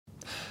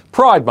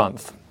Pride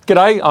Month.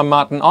 G'day, I'm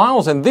Martin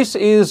Isles, and this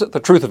is The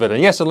Truth of It.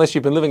 And yes, unless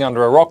you've been living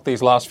under a rock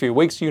these last few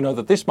weeks, you know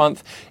that this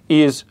month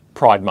is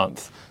Pride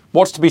Month.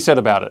 What's to be said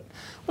about it?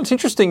 Well, it's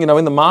interesting,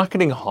 in the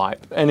marketing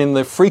hype and in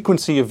the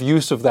frequency of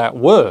use of that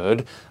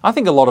word, I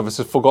think a lot of us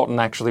have forgotten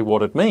actually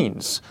what it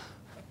means.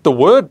 The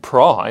word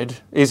pride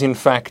is in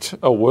fact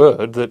a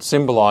word that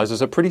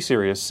symbolises a pretty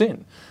serious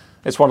sin.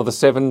 It's one of the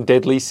 7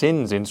 deadly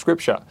sins in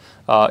Scripture.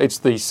 It's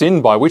the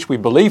sin by which we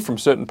believe from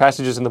certain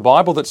passages in the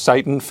Bible that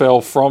Satan fell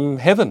from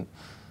heaven.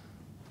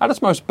 At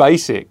its most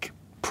basic,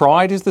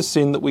 pride is the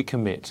sin that we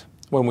commit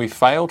when we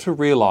fail to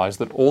realise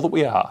that all that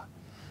we are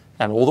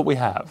and all that we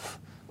have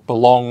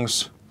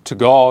belongs to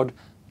God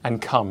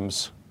and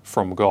comes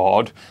from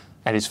God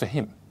and is for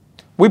Him.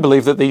 We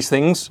believe that these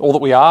things, all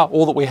that we are,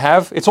 all that we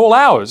have, it's all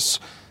ours.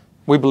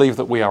 We believe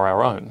that we are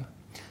our own.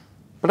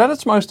 But at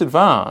its most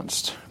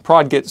advanced,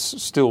 pride gets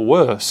still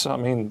worse.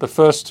 The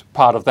first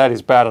part of that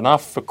is bad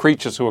enough for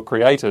creatures who are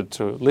created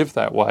to live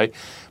that way.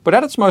 But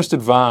at its most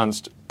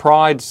advanced,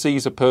 pride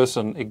sees a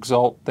person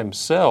exalt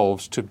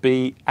themselves to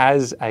be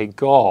as a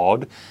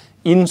god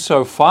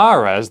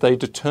insofar as they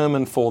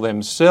determine for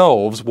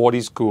themselves what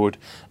is good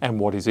and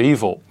what is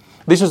evil.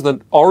 This is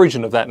the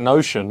origin of that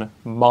notion,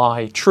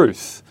 my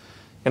truth.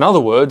 In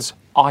other words,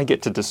 I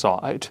get to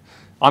decide.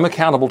 I'm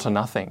accountable to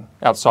nothing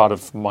outside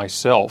of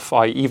myself.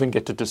 I even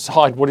get to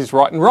decide what is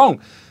right and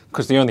wrong,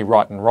 because the only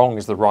right and wrong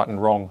is the right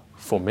and wrong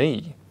for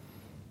me.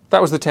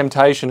 That was the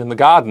temptation in the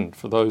garden,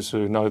 for those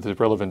who know the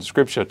relevant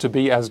scripture, to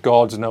be as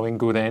gods knowing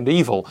good and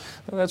evil.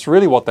 And that's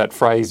really what that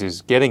phrase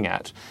is getting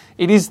at.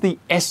 It is the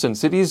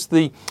essence, it is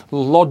the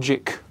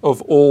logic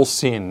of all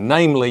sin,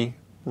 namely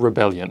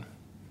rebellion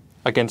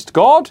against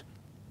God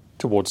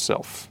towards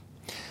self.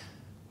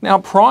 Now,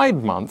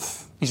 Pride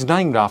Month is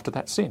named after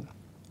that sin.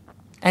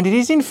 And it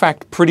is in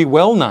fact pretty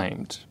well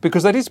named,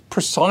 because that is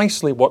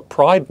precisely what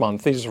Pride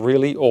Month is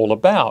really all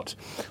about.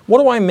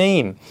 What do I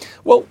mean?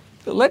 Well,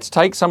 let's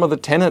take some of the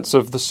tenets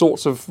of the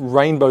sorts of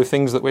rainbow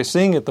things that we're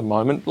seeing at the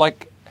moment,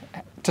 like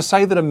to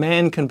say that a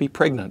man can be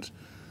pregnant,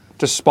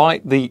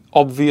 despite the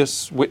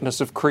obvious witness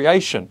of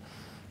creation.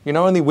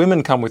 Only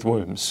women come with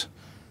wombs.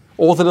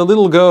 Or that a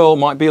little girl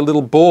might be a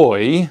little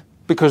boy,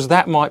 because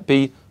that might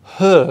be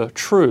her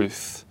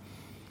truth.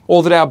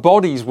 Or that our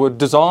bodies were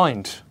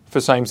designed for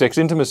same-sex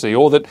intimacy,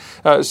 or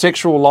that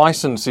sexual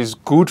license is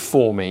good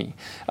for me,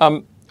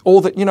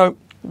 or that,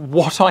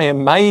 what I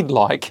am made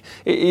like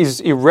is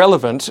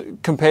irrelevant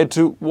compared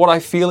to what I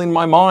feel in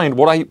my mind,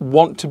 what I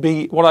want to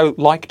be, what I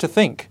like to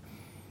think.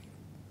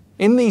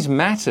 In these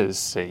matters,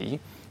 see,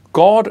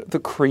 God the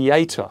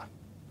Creator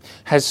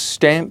has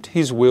stamped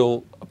His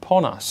will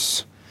upon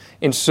us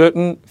in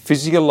certain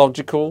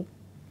physiological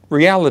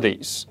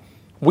realities.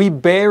 We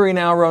bear in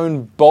our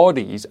own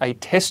bodies a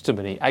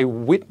testimony, a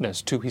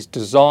witness to His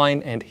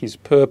design and His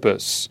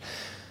purpose.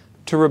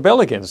 To rebel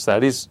against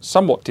that is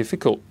somewhat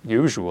difficult,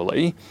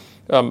 usually,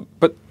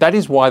 but that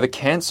is why the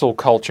cancel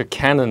culture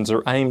canons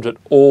are aimed at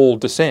all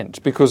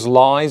dissent, because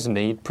lies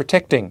need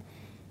protecting.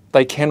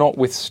 They cannot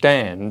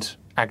withstand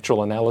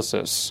actual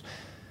analysis.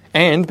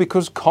 And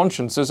because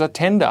consciences are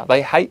tender.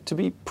 They hate to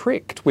be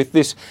pricked with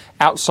this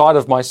outside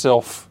of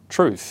myself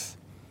truth.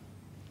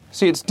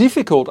 See, it's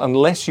difficult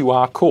unless you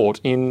are caught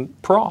in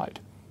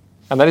pride.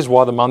 And that is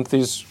why the month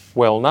is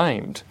well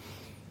named.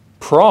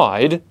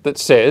 Pride that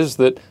says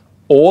that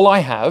all I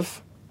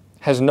have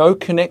has no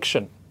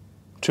connection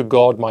to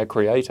God, my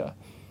Creator.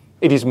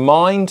 It is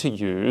mine to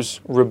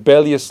use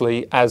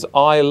rebelliously as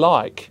I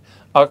like,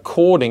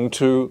 according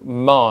to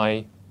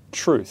my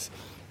truth.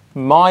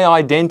 My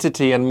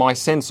identity and my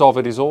sense of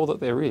it is all that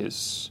there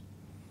is.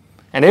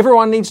 And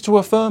everyone needs to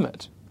affirm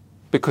it,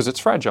 because it's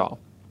fragile.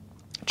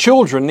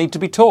 Children need to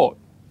be taught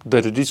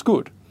that it is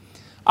good.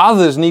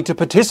 Others need to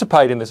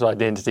participate in this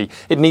identity.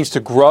 It needs to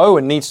grow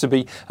and needs to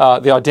be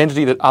the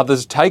identity that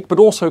others take, but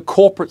also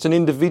corporates and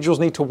individuals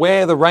need to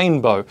wear the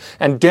rainbow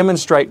and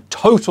demonstrate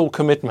total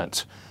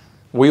commitment.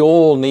 We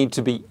all need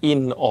to be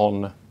in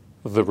on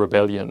the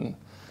rebellion.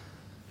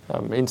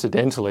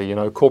 Incidentally,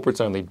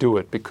 corporates only do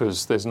it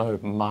because there's no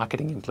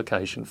marketing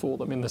implication for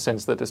them, in the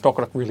sense that it's not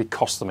going to really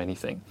cost them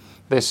anything.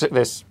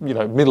 There's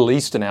Middle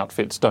Eastern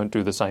outfits don't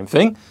do the same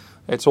thing.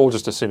 It's all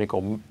just a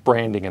cynical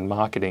branding and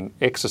marketing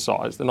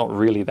exercise. They're not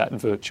really that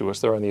virtuous.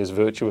 They're only as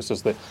virtuous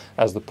as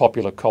the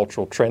popular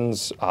cultural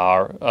trends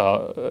are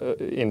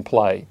in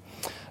play.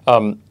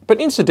 But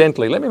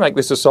incidentally, let me make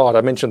this aside.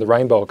 I mentioned the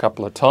rainbow a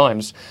couple of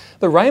times.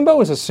 The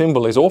rainbow as a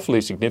symbol is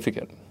awfully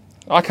significant.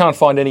 I can't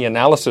find any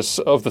analysis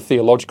of the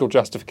theological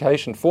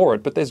justification for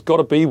it, but there's got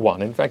to be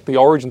one. In fact, the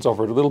origins of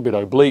it are a little bit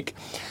oblique,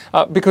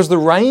 because the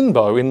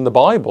rainbow in the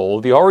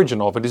Bible, the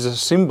origin of it, is a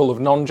symbol of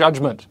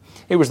non-judgment.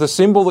 It was the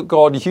symbol that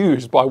God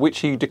used by which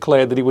He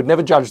declared that He would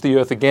never judge the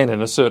earth again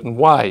in a certain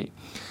way.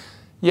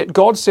 Yet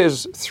God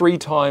says 3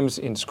 times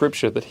in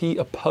Scripture that He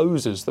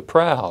opposes the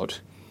proud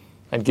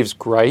and gives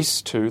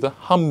grace to the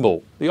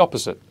humble, the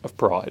opposite of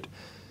pride.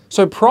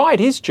 So pride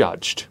is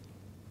judged.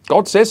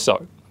 God says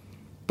so.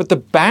 But the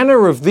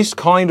banner of this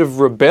kind of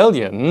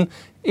rebellion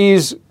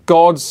is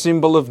God's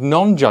symbol of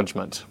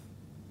non-judgment.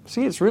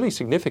 See, it's really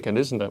significant,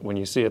 isn't it, when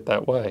you see it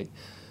that way?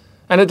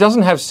 And it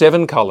doesn't have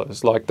 7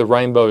 colours like the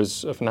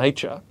rainbows of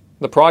nature.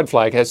 The pride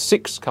flag has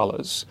 6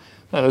 colours.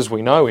 And as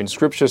we know in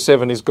Scripture,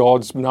 7 is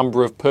God's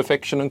number of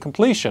perfection and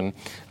completion,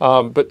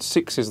 but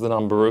 6 is the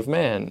number of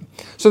man.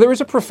 So there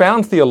is a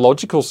profound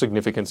theological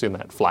significance in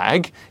that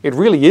flag. It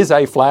really is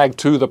a flag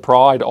to the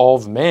pride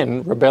of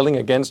men rebelling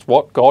against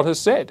what God has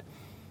said.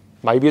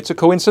 Maybe it's a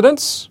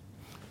coincidence,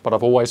 but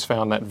I've always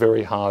found that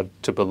very hard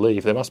to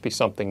believe. There must be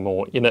something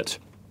more in it.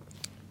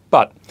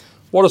 But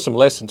what are some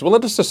lessons? Well,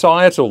 at a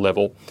societal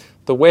level,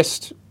 the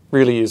West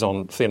really is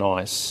on thin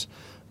ice.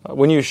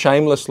 When you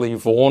shamelessly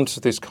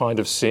vaunt this kind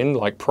of sin,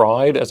 like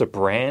pride, as a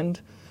brand,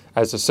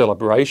 as a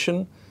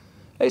celebration,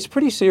 it's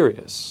pretty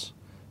serious.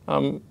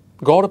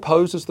 God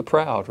opposes the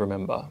proud,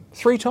 remember.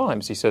 3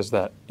 times he says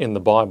that in the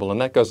Bible, and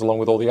that goes along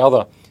with all the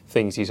other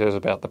things he says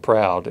about the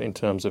proud in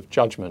terms of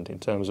judgment, in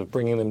terms of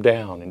bringing them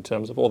down, in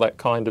terms of all that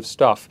kind of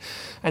stuff.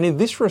 And in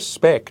this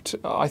respect,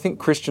 I think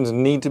Christians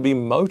need to be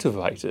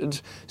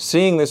motivated,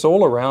 seeing this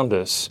all around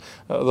us,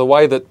 the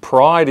way that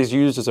pride is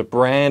used as a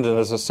brand and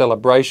as a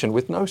celebration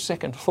with no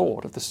second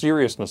thought of the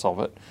seriousness of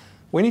it.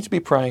 We need to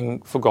be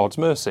praying for God's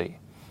mercy.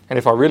 And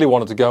if I really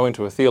wanted to go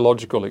into a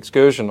theological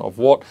excursion of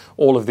what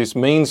all of this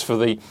means for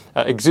the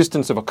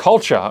existence of a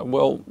culture,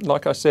 well,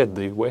 like I said,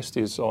 the West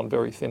is on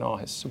very thin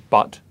ice,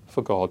 but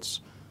for God's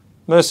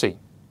mercy.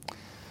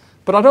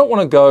 But I don't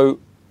want to go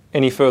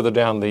any further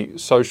down the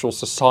social,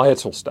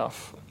 societal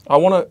stuff. I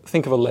want to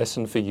think of a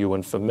lesson for you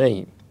and for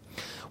me.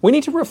 We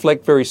need to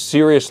reflect very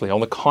seriously on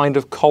the kind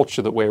of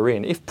culture that we're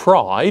in. If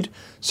pride,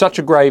 such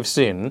a grave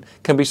sin,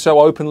 can be so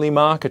openly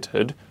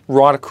marketed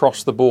right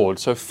across the board,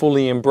 so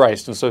fully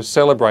embraced and so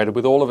celebrated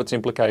with all of its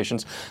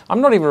implications, I'm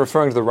not even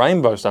referring to the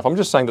rainbow stuff. I'm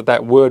just saying that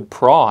that word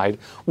pride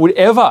would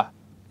ever,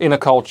 in a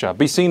culture,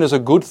 be seen as a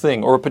good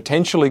thing or a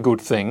potentially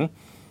good thing.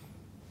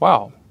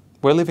 Wow,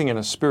 we're living in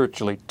a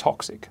spiritually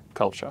toxic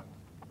culture.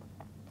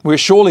 We're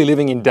surely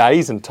living in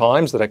days and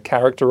times that are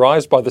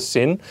characterised by the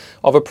sin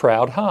of a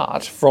proud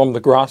heart, from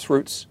the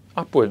grassroots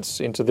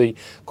upwards into the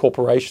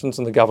corporations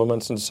and the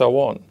governments and so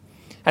on.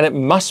 And it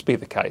must be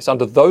the case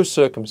under those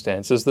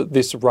circumstances that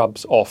this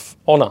rubs off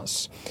on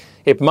us.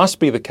 It must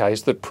be the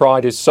case that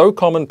pride is so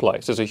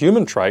commonplace as a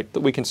human trait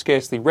that we can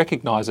scarcely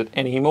recognise it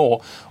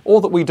anymore,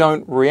 or that we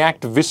don't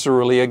react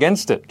viscerally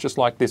against it, just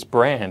like this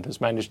brand has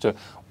managed to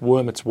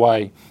worm its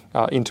way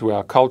into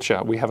our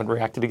culture. We haven't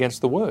reacted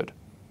against the word.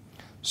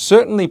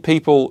 Certainly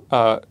people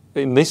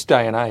in this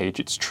day and age,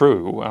 it's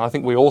true, and I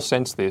think we all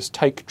sense this,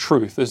 take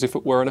truth as if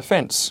it were an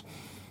offence.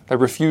 They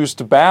refuse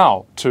to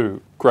bow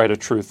to greater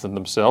truth than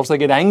themselves. They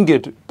get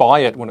angered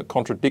by it when it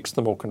contradicts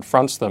them or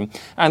confronts them,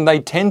 and they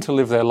tend to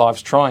live their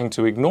lives trying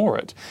to ignore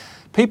it.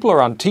 People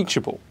are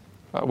unteachable.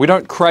 We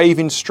don't crave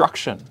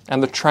instruction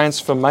and the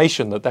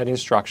transformation that that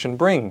instruction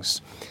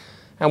brings.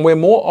 And we're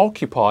more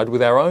occupied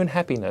with our own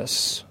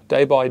happiness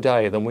day by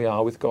day than we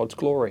are with God's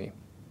glory.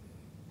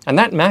 And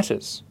that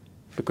matters.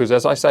 Because,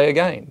 as I say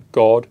again,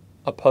 God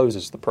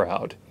opposes the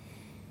proud.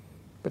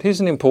 But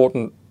here's an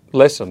important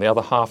lesson, the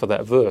other half of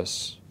that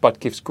verse, but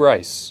gives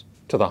grace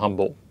to the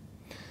humble.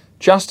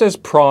 Just as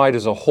pride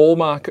is a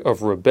hallmark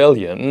of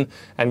rebellion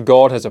and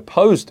God has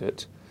opposed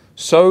it,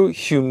 so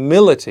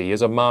humility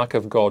is a mark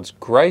of God's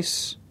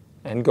grace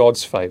and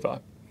God's favour.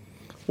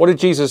 What did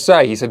Jesus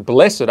say? He said,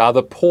 "Blessed are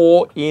the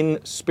poor in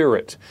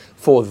spirit,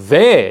 for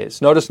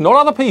theirs," notice not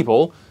other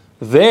people,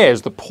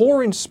 theirs, the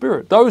poor in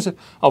spirit, those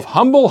of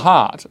humble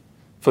heart,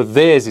 for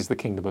theirs is the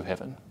kingdom of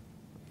heaven.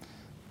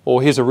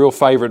 Or here's a real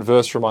favourite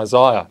verse from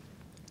Isaiah.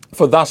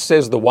 "For thus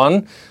says the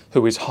one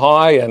who is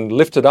high and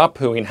lifted up,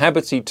 who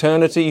inhabits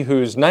eternity,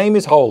 whose name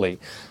is holy."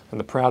 And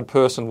the proud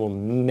person will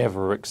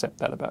never accept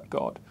that about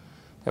God.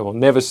 They will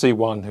never see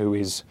one who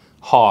is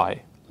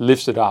high,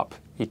 lifted up,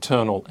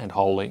 eternal and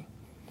holy.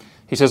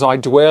 He says, "I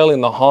dwell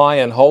in the high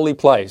and holy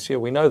place." Yeah,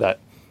 we know that.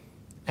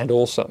 And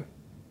also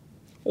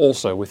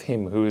with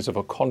him who is of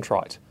a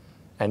contrite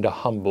and a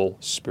humble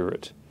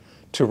spirit,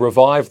 to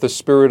revive the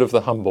spirit of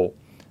the humble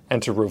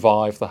and to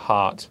revive the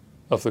heart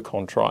of the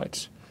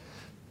contrite.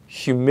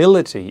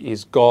 Humility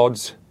is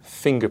God's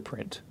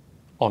fingerprint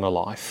on a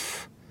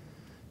life.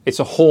 It's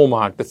a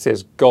hallmark that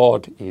says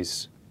God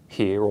is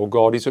here or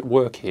God is at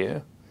work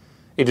here.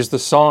 It is the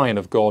sign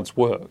of God's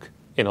work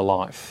in a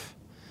life.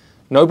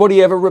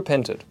 Nobody ever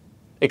repented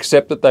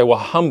except that they were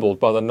humbled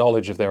by the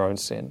knowledge of their own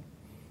sin.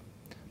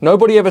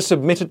 Nobody ever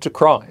submitted to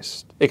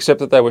Christ except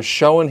that they were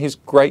shown his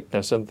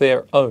greatness and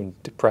their own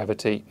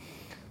depravity.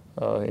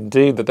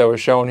 Indeed, that they were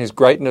shown his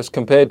greatness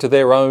compared to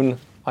their own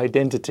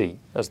identity,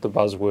 as the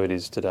buzzword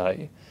is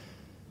today.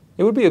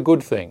 It would be a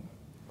good thing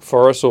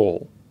for us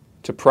all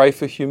to pray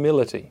for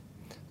humility,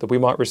 that we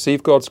might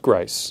receive God's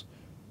grace,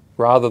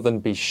 rather than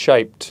be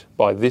shaped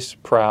by this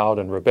proud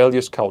and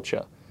rebellious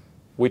culture,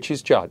 which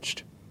is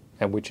judged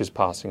and which is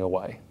passing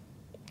away.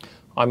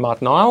 I'm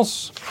Martin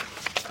Iles,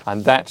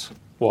 and that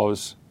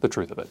was The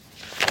Truth of It.